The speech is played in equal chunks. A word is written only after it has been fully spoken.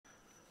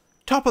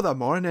Top of the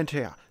morning to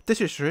you. This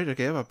is Trader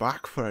Gamer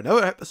back for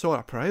another episode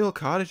of Primal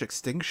Carnage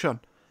Extinction.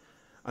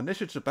 And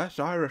this is the best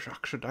Irish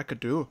accent I could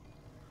do.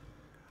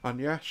 And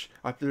yes,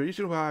 the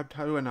reason why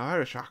I'm doing an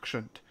Irish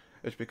accent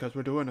is because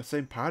we're doing a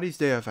St. Paddy's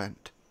Day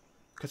event.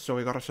 So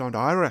we gotta sound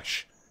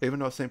Irish, even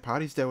though St.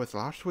 Paddy's Day was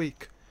last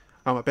week.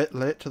 I'm a bit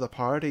late to the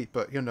party,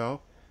 but you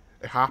know,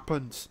 it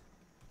happens.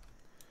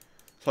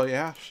 So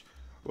yes,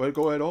 we're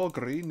going all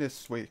green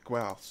this week.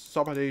 Well,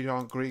 some of these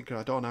aren't green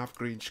because I don't have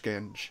green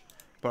skins.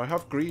 But I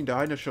have green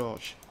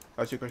dinosaurs,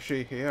 as you can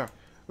see here.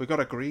 We got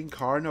a green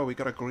Carno, we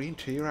got a green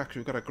T-Rex,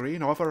 we got a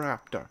green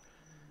Oviraptor,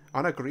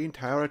 and a green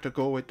Terror to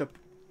go with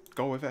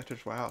it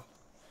as well.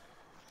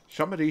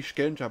 Some of these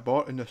skins I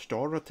bought in the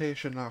store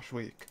rotation last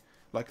week,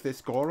 like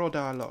this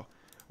Gorodalo.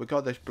 We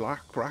got this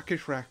black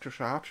brackish Rectus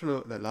I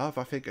absolutely love.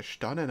 I think it's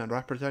stunning and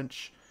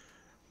represents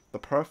the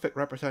perfect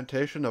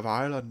representation of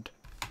Ireland.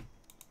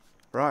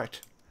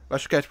 Right,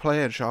 let's get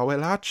playing, shall we,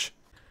 lads?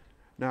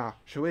 Now,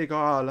 should we go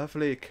our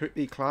lovely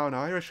creepy clown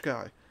Irish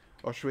guy?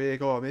 Or should we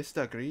go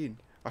Mr. Green?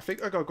 I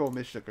think I gotta go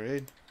Mr.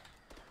 Green.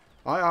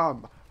 I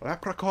am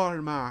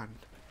Leprechaun Man.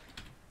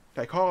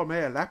 They call me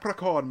a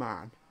Leprechaun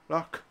Man.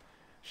 Look,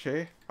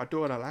 see, I'm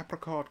doing a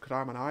leprechaun because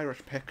I'm an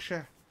Irish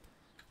picture.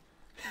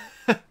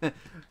 Oh,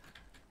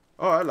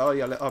 hello,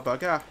 you little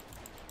bugger.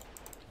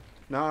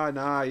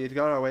 Nah, you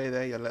got away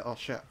there, you little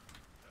shit.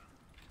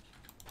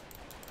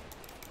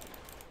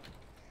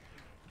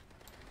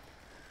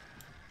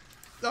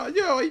 Oh,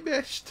 no, I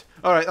missed.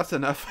 Alright, that's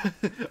enough.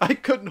 I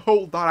couldn't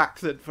hold that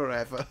accent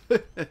forever.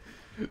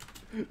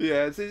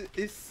 Yeah,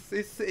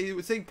 it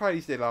was St.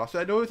 Paddy's Day last.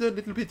 I know it's a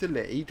little bit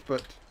delayed,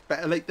 but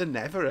better late than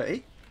never, eh?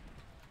 And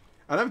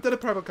I haven't done a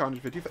Primal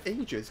Carnage video for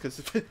ages,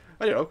 because,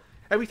 I don't know,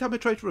 every time I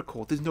try to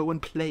record, there's no one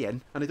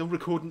playing, and I don't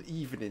record in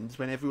evenings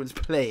when everyone's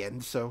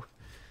playing, so,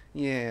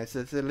 yeah,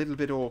 so it's a little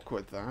bit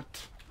awkward,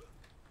 that.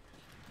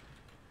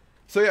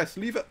 So yes,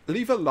 leave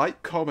a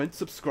like, comment,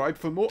 subscribe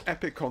for more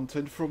epic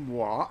content from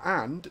moi,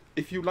 and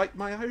if you like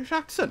my Irish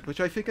accent,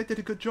 which I think I did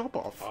a good job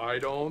of. I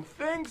don't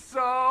think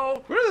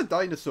so. Where are the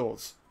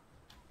dinosaurs?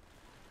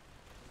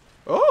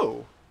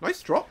 Oh,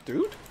 nice drop,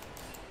 dude.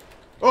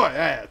 Oh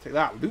yeah, take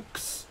that,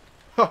 Luke's.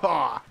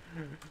 Haha.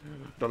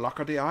 The luck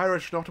of the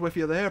Irish not with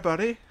you there,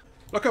 buddy.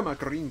 Look at my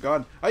green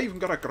gun. I even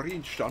got a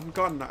green stun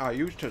gun that I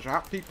used to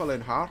zap people in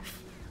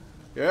half.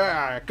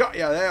 Yeah, got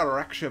you there,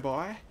 Rexy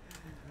boy.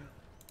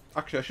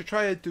 Actually, I should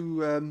try to do,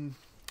 Liam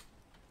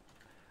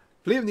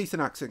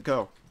Neeson accent,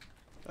 go.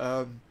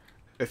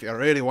 If you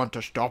really want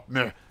to stop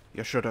me,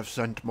 you should have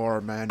sent more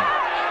men.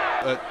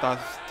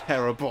 That's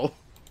terrible.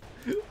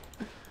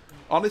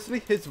 Honestly,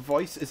 his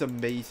voice is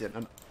amazing,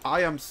 and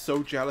I am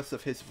so jealous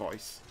of his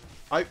voice.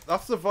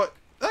 That's the voice.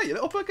 Hey, you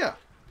little bugger.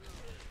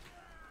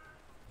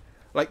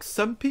 Like,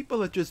 some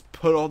people are just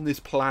put on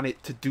this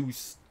planet to do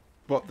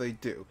what they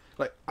do.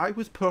 Like, I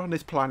was put on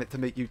this planet to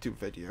make YouTube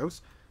videos.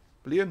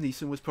 Liam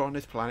Neeson was put on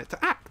this planet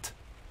to act.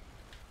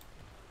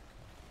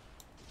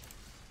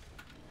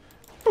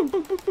 Boom,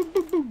 boom, boom, boom,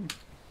 boom, boom.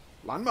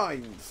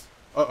 Landmines.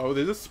 Uh-oh,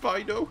 there's a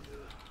Spino.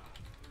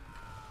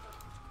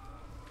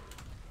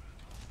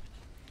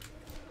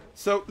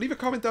 So, leave a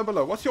comment down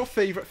below. What's your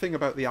favourite thing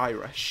about the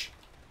Irish?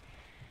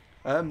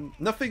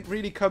 Nothing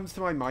really comes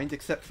to my mind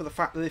except for the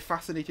fact that they're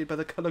fascinated by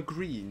the colour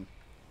green.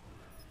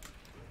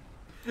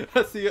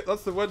 That's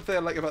the one thing I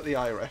like about the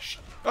Irish.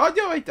 Oh,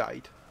 no, I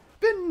died.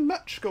 Been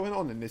much going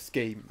on in this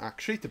game,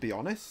 actually, to be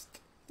honest.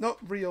 Not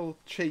real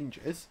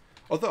changes.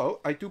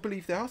 Although, I do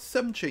believe there are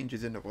some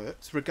changes in the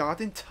works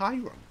regarding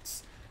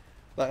tyrants.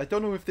 Like, I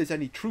don't know if there's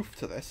any truth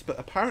to this, but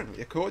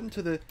apparently, according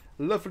to the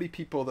lovely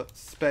people that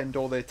spend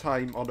all their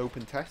time on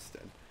open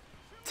testing,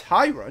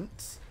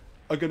 tyrants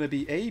are going to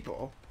be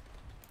able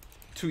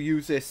to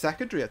use their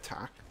secondary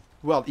attack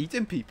while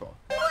eating people.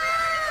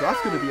 So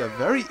that's going to be a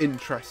very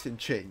interesting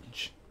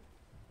change.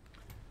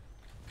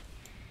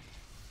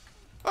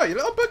 Oh, you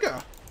little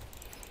bugger!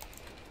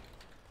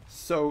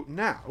 So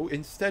now,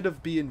 instead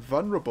of being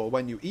vulnerable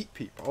when you eat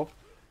people,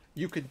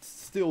 you can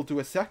still do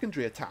a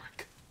secondary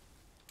attack.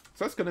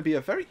 So that's going to be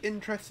a very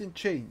interesting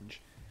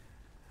change.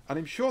 And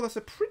I'm sure that's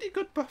a pretty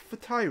good buff for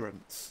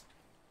tyrants.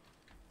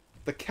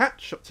 The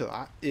catch up to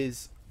that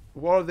is,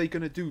 what are they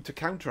going to do to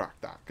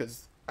counteract that?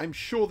 Because I'm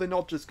sure they're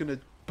not just going to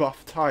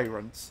buff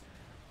tyrants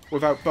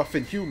without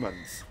buffing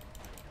humans.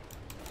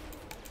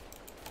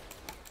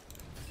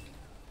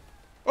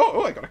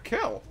 Oh, I got a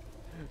kill.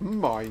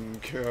 Mine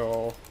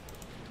kill.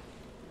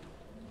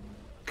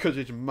 Because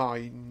it's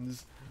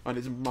mines, and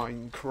it's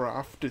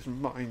Minecraft, it's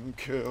mine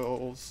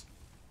kills.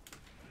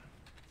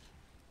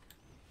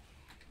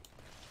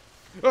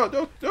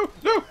 Oh, no!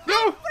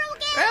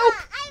 Help!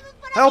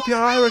 Help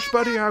your Irish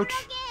buddy out!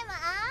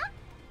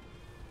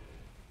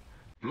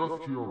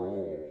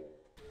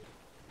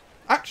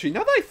 Actually,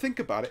 now that I think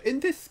about it,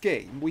 in this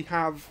game we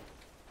have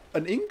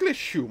an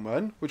English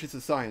human, which is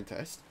the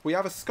scientist. We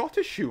have a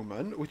Scottish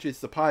human, which is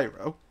the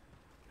pyro.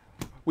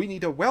 We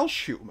need a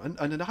Welsh human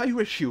and an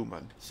Irish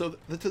human. So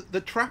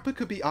the trapper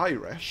could be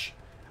Irish,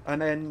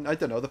 and then, I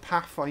don't know, the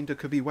Pathfinder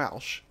could be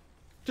Welsh.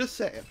 Just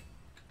saying.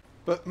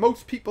 But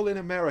most people in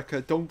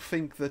America don't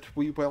think that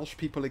we Welsh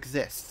people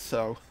exist,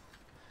 so...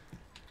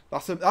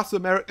 That's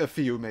America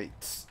for you,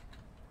 mates.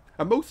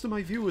 And most of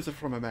my viewers are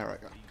from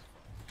America.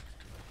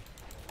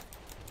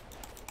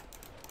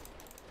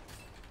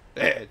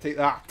 There, take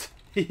that.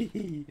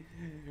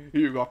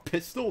 You got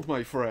pistoled,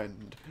 my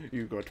friend.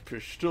 You got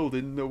pistoled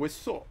in the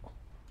whistle.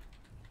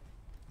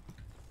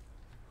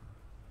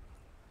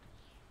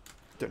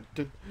 Dun,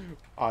 dun.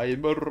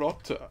 I'm a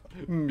rotter,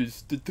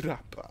 Mr.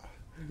 Trapper.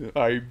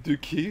 I'm the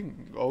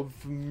king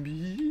of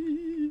me.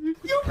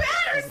 You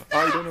better stop!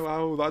 I don't know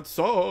how that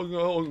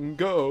song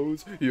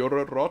goes. You're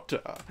a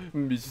rotter,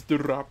 Mr.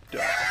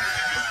 Raptor.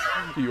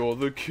 You're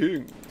the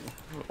king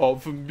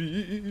of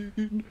me.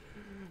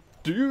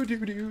 Do do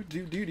do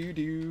do do do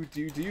do do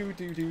do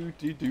do do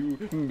do do,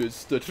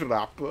 Mr.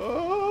 Trapper,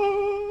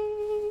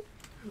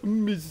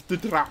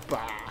 Mr.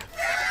 Trapper.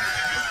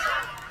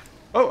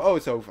 Oh,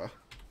 it's over.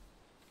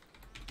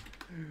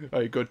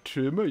 I got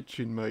termites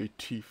in my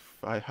teeth.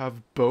 I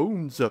have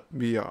bones up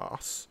me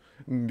ass,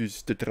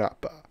 Mr.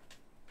 Trapper.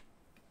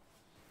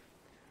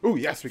 Oh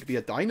yes, we could be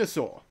a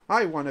dinosaur.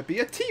 I want to be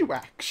a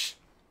T-Rex.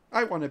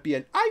 I want to be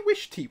an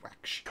Irish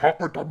T-Rex. Top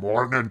of the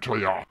morning to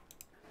ya.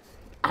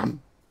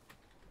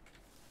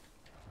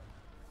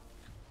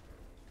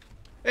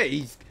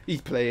 Hey,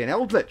 he's playing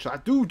Eldritch,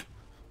 that dude.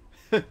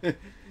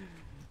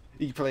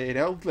 He's playing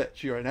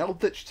Eldritch. You're an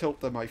Eldritch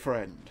tilter, my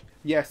friend.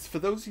 Yes, for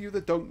those of you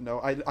that don't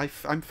know,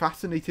 I'm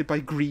fascinated by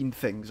green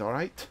things,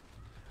 alright?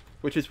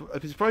 Which is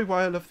probably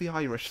why I love the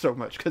Irish so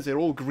much, because they're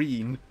all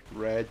green.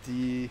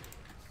 Ready.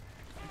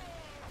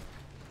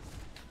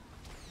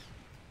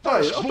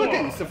 Oh, up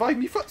again, survive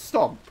me foot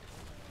stomp.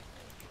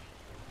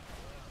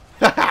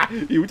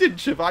 You didn't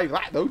survive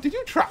that though, did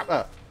you,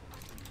 Trapper?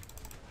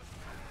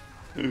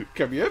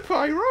 Come here,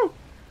 Pyro.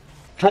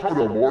 Top of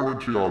the morning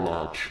to ya,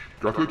 lads.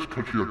 Get it,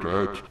 cause you're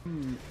dead.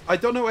 I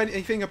don't know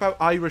anything about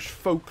Irish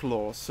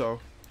folklore, so...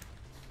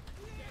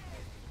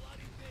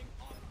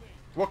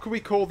 What can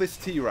we call this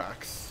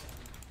T-Rex?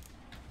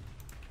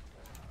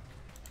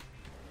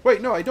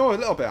 Wait, no, I know a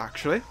little bit,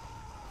 actually.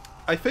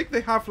 I think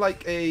they have,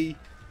 like, a...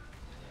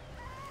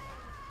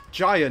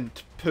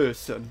 giant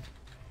person.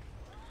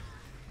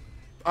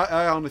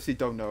 I honestly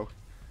don't know.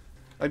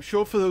 I'm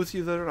sure for those of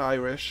you that are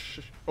Irish,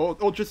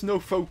 or just know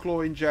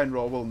folklore in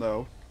general, will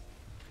know.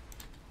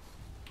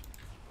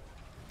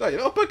 Hey,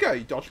 up a guy,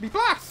 dodge me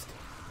blast!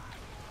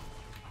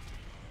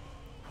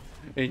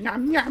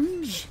 Yum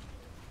yums!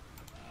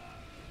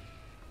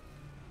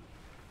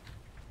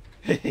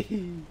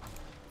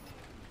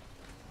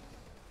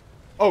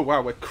 Oh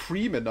wow, we're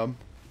creaming them.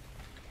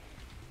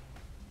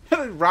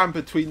 Ran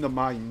between the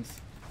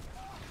mines.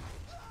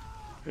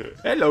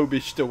 Hello,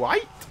 Mr.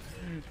 White.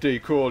 They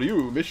call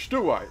you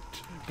Mr.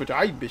 White, but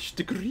I'm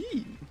Mr.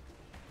 Green.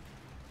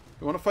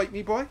 You want to fight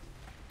me, boy?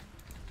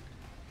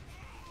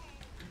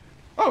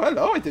 Oh,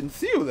 hello, I didn't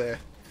see you there.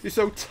 You're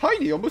so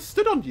tiny, I almost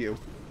stood on you.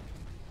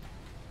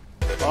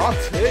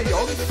 Party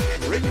on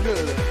Springer.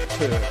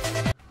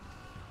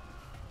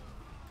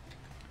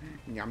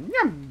 Yum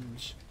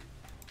yums.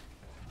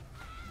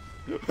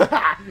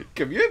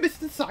 Come here,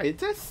 Mr.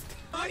 Scientist.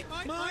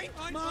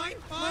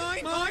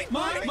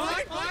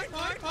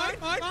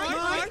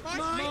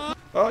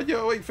 Oh,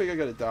 yo, I think I'm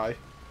gonna die.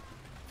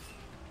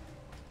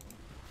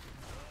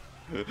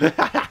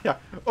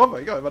 Oh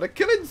my god, I'm on a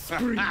killing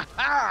spree.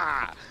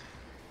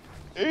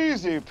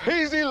 Easy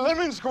peasy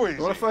lemon squeeze.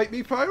 You wanna fight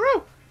me,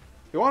 Pyro?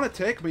 You wanna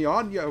take me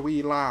on, you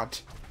wee lad?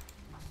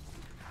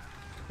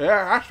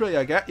 Yeah, that's what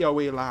you get, you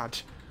wee lad.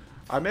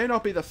 I may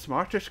not be the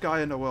smartest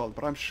guy in the world,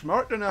 but I'm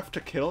smart enough to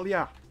kill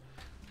ya.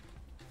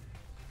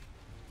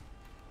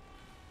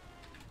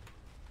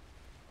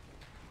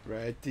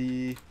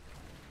 Ready.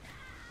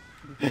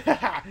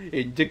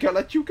 Indica,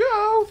 let you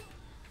go.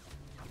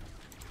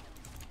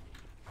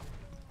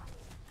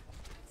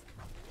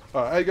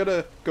 Alright, I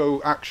gotta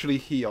go actually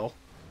heal.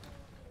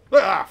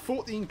 Ah,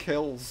 14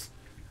 kills.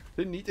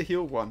 Didn't need to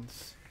heal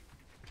once.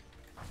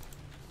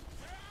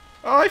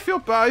 Oh, I feel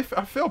bad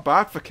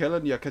for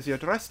killing you because you're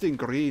dressed in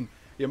green.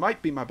 You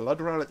might be my blood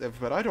relative,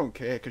 but I don't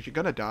care because you're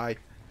gonna die.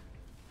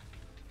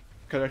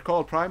 Because it's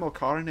called Primal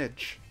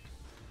Carnage.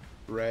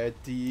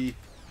 Ready.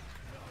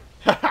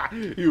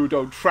 You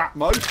don't trap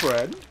my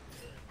friend.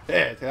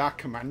 There, that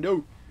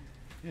commando.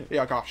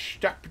 You got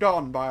stepped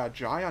on by a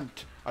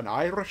giant. An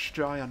Irish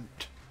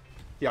giant.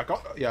 You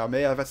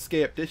may have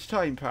escaped this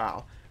time,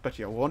 pal. But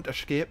you won't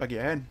escape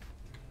again.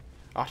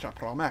 That's a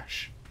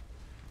promise.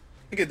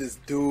 Look at this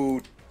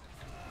dude.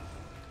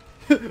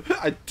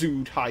 A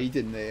dude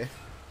hiding there.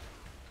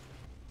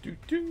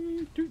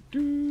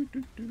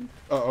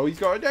 Uh-oh, he's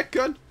got a neck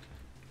gun.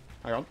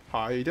 Hang on.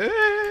 Hide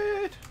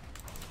it.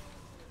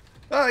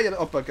 Ah, you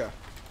little bugger.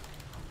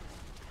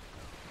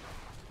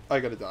 I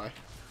gotta die.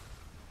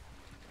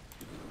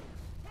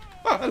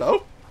 Oh,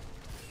 hello.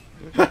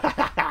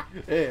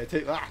 Here,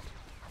 take that.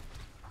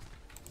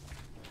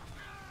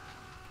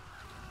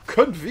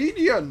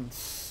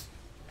 Convenience.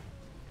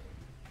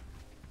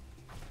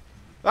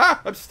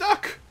 Ah, I'm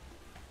stuck.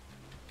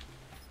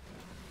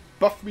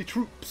 Buff me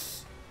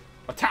troops.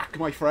 Attack,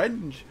 my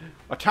friend!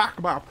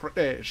 Attack my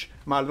pretties!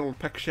 My little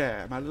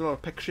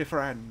pixie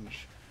friends.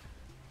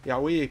 Yeah,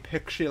 we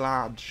pixie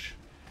lads.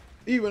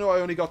 Even though I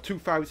only got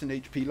 2,000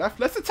 HP left,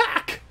 let's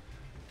attack!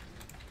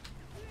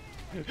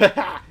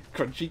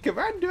 Crunchy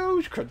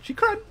commandos, crunchy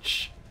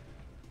crunch!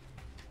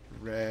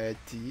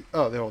 Ready.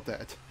 Oh, they're all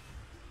dead.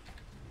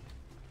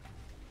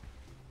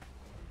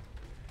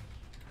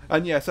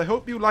 And yes, I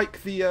hope you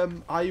like the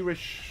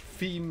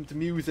Irish-themed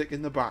music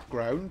in the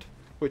background,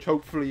 which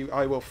hopefully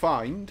I will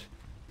find.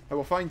 I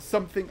will find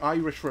something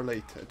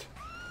Irish-related.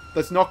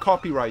 That's not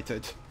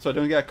copyrighted, so I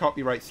don't get a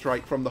copyright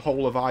strike from the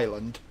whole of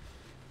Ireland.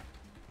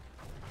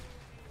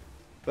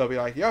 They'll be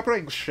like, you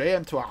bring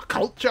shame to our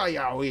culture,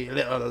 you wee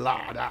little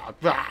lad.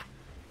 Ah.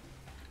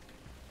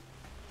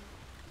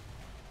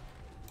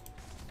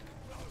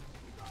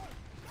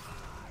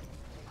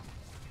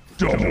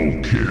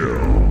 Double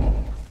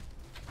kill.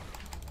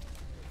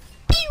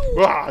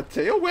 Ah,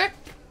 tail whip.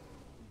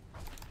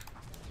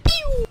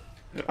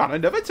 And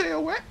another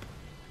tail whip.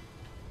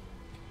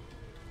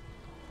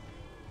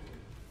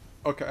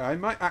 Okay, I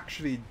might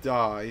actually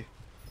die.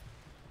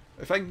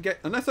 If I can get,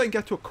 unless I can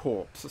get to a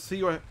corpse. Let's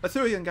see where I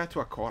can get to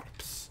a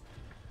corpse.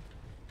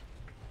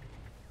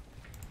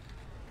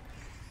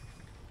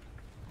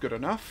 Good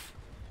enough.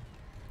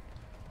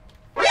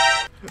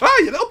 Ah,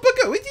 you little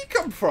bugger! Where did you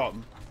come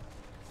from?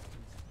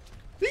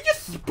 Did you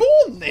just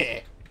spawn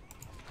there?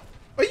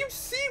 Are you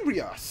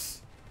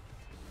serious?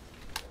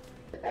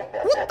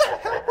 What the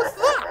hell was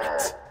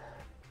that?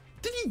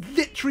 Did he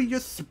literally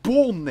just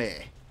spawn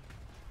there?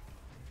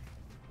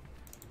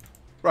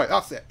 Right,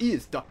 that's it. He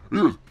is done. He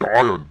is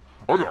dying.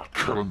 I got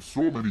killed him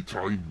so many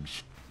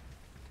times.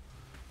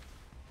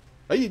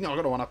 He's not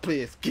going to want to play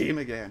this game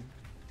again.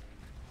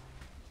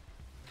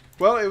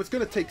 Well, it was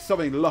going to take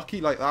something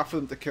lucky like that for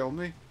them to kill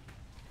me.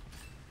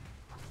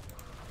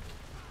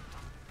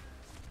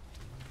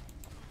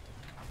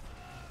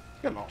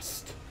 You're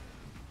lost.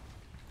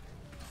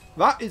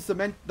 That is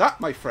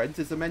that, my friends,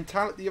 is the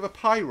mentality of a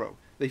pyro.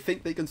 They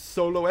think they can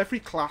solo every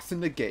class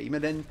in the game,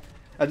 and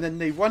then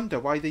they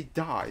wonder why they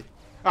die.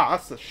 Ah,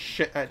 that's the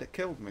shithead that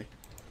killed me.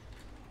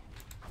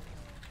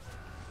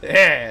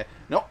 Yeah,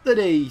 not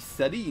today,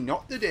 sonny,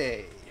 not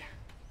today.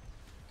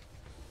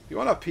 You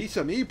want a piece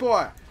of me,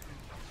 boy?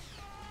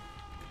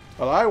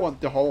 Well, I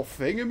want the whole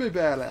thing in my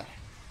belly.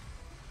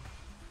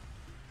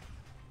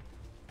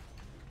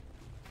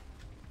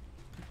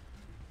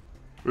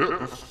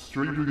 Yeah, a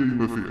stranger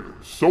game of fear.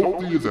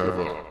 Salty as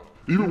ever.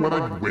 Even when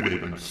I'm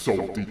winning, I'm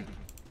salty.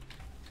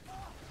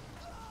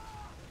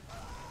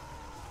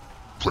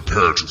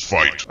 Prepare to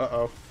fight.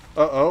 Uh-oh.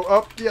 Uh-oh.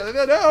 Oh, yeah,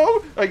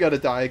 no! I gotta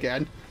die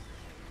again.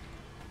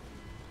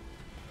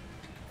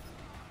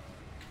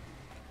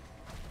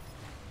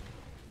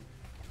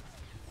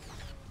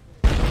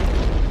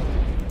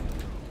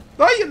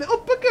 Oh, you little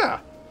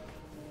bugger!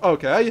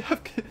 Okay, I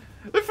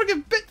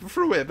freaking bit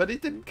through it, but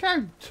it didn't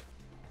count.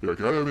 You're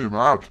getting me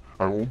mad.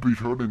 I won't be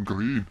turning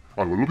green.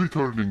 I will be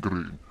turning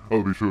green.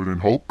 I'll be turning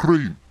Hulk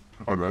green.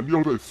 And then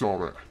you'll be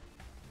sorry.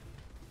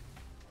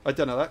 I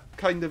don't know, that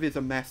kind of is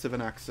a mess of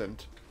an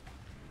accent.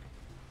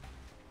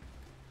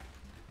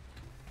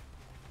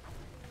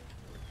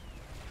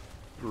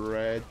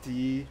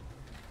 Ready.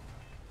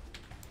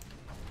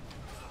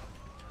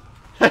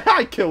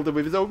 I killed him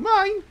with his own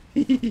mine!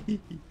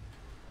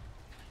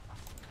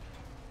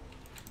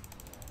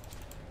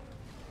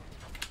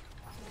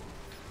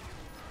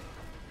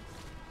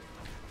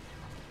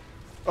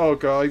 Oh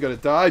god, I'm gonna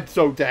die. I'm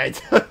so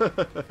dead.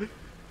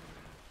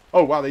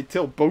 Oh wow, they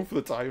killed both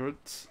the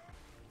tyrants.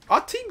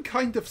 Our team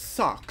kind of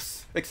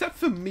sucks. Except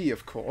for me,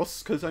 of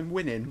course, because I'm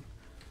winning.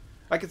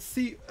 I can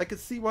see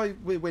why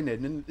we're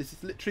winning, and this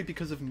is literally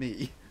because of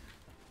me.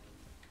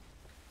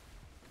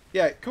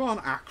 Yeah, come on,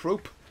 Acro.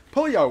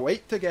 Pull your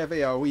weight together,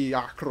 you wee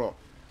Acro.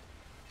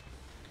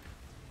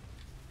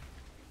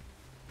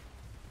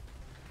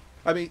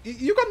 I mean,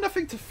 you got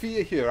nothing to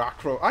fear here,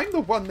 Acro. I'm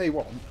the one they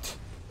want.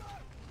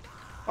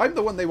 I'm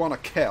the one they want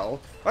to kill.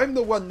 I'm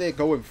the one they're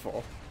going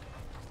for.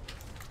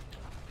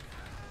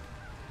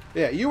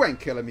 Yeah, you ain't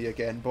killing me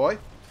again, boy.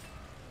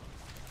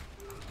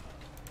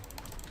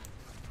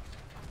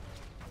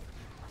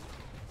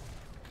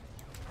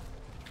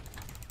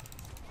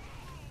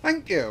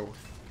 Thank you.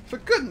 For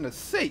goodness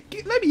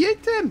sake, let me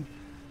hit him.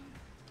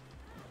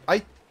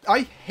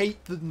 I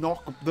hate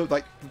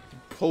the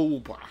pull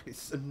back.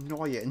 It's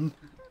annoying.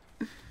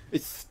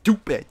 It's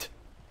stupid.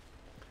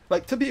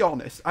 Like, to be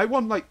honest, I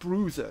want, like,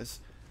 bruisers.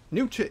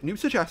 New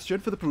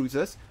suggestion for the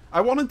bruisers. I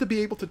want them to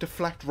be able to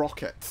deflect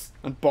rockets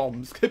and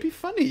bombs. It'd be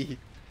funny.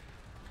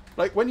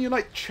 Like, when you're,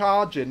 like,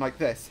 charging like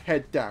this,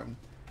 head down,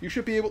 you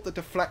should be able to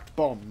deflect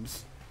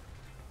bombs.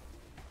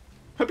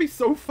 That'd be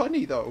so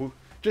funny, though.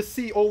 Just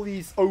see all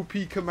these OP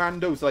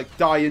commandos, like,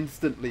 die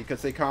instantly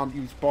because they can't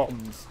use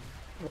bombs.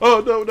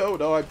 Oh, no, no,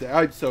 no, I'm dead.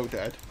 I'm so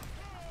dead.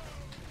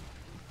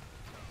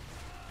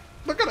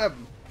 Look at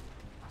him.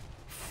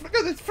 Look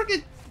at this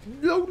freaking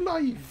low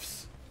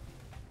lives.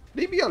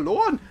 Leave me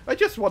alone. I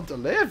just want to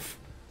live.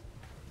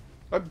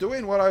 I'm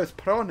doing what I was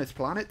put on this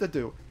planet to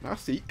do.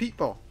 That's eat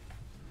people.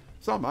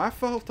 It's not my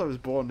fault I was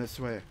born this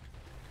way.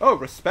 Oh,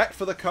 respect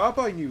for the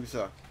carbine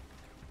user.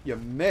 You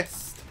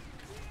missed.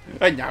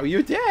 And now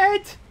you're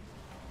dead.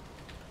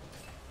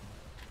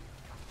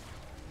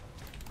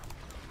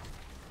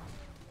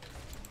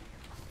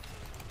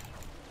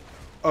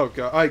 Oh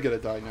god, I'm gonna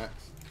die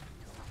next.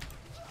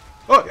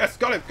 Oh yes,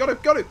 got him, got him,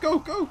 got him. Go,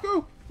 go,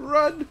 go.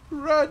 Run,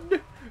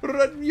 run,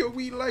 run your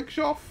wee legs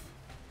off.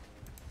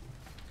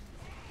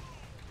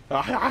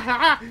 Ha ha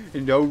ha!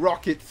 No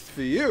rockets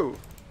for you.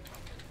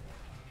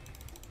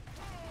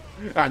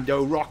 And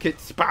no rocket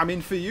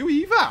spamming for you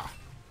either.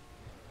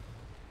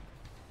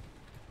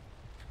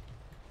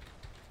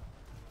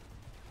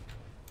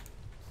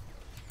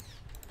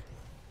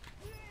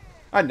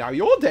 And now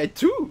you're dead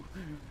too.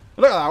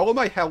 Look at that, all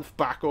my health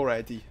back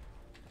already.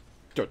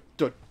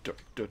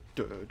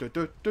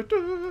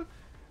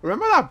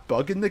 Remember that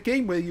bug in the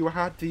game where you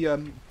had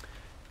the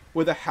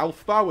where the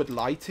health bar would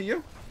lie to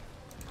you?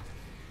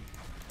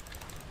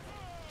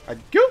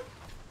 And go.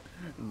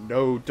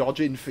 No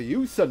dodging for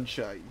you,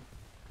 sunshine.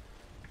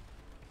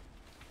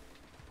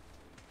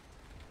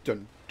 Oh,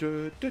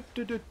 the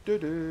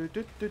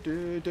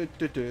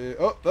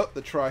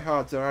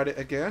tryhards are at it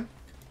again.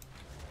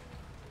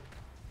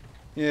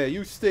 Yeah,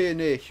 you stay in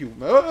there,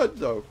 human.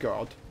 Oh,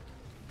 God.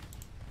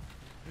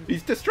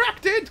 He's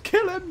distracted!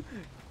 Kill him!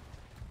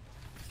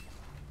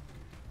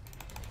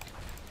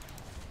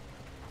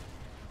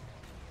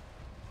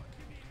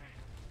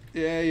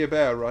 Yeah, you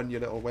better run, you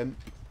little wimp.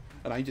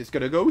 And I'm just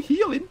gonna go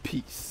heal in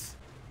peace.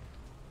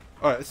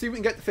 Alright, let's see if we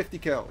can get to 50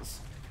 kills.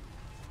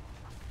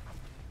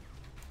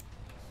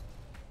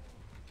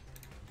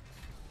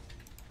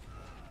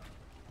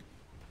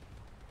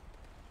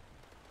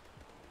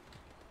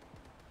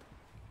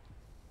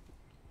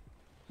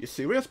 You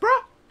serious,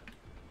 bruh?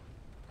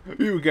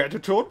 You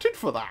get taunted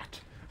for that.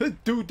 The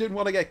dude didn't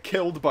want to get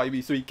killed by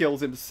me, so he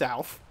kills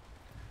himself.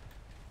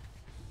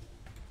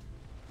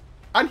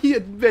 And he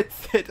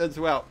admits it as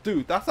well.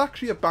 Dude, that's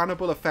actually a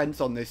bannable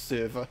offence on this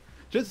server.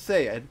 Just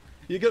saying.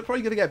 You're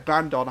probably going to get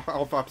banned of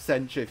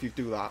Absentia if you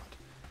do that.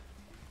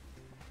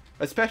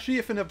 Especially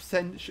if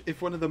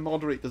if one of the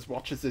moderators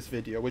watches this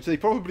video, which they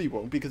probably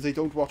won't because they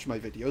don't watch my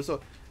videos.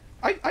 So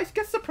I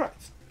get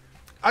surprised.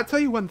 I'll tell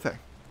you one thing.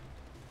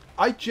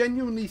 I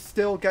genuinely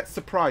still get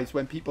surprised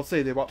when people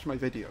say they watch my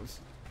videos.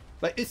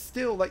 Like, it's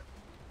still like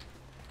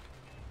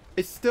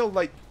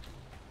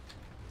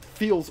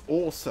feels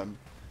awesome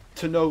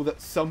to know that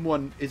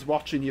someone is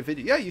watching your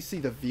video. Yeah, you see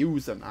the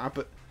views and that,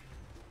 but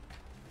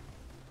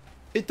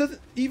it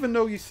doesn't, even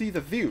though you see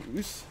the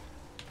views,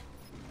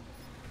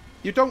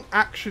 you don't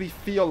actually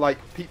feel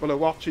like people are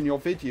watching your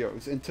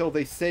videos until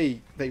they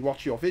say they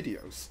watch your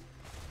videos.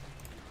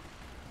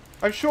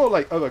 I'm sure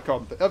like other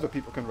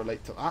people can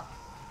relate to that.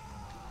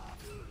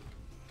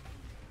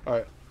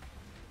 Alright.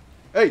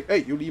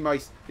 Hey, you leave my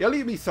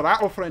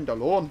Serato friend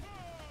alone.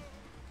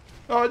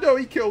 Oh no,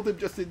 he killed him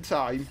just in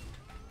time.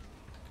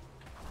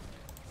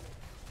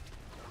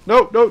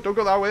 No, don't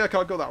go that way, I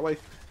can't go that way.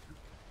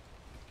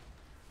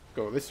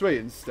 Go this way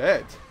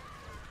instead.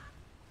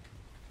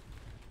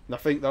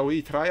 Nothing that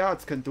we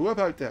tryhards can do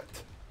about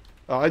it.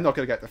 Oh, I'm not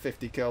going to get the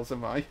 50 kills,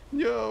 am I?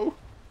 No.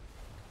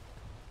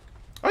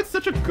 That's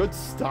such a good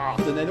start,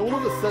 and then all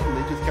of a sudden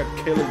they just kept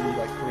killing me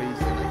like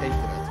crazy, and I hated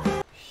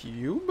it.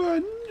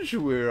 Humans,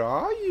 where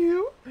are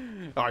you?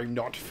 I'm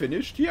not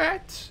finished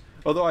yet.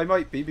 Although I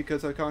might be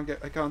because I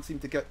can't seem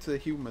to get to the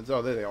humans.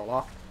 Oh, there they all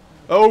are.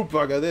 Oh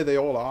bugger, there they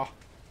all are.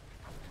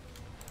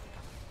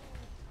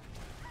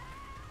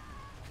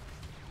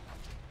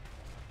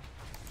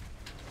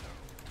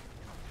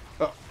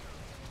 Oh.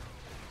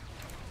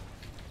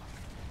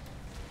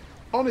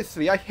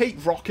 Honestly, I hate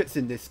rockets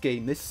in this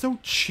game. They're so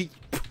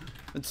cheap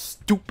and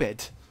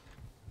stupid.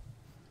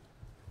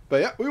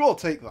 But yeah, we will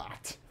take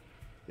that.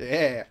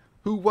 Yeah.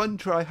 Who won,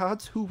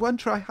 tryhards? Who won,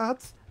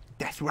 tryhards?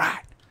 That's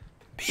right.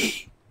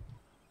 Me.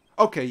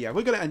 Okay, yeah,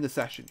 we're going to end the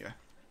session here.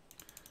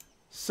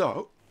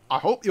 So, I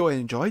hope you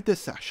enjoyed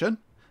this session.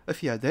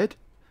 If you did,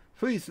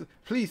 please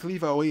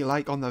leave a wee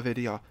like on the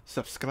video.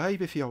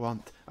 Subscribe if you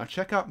want. And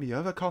check out my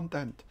other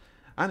content.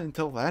 And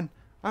until then,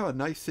 have a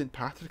nice St.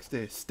 Patrick's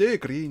Day. Stay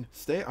green,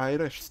 stay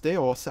Irish, stay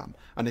awesome.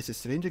 And this is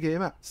Stranger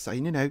Gamer,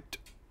 signing out.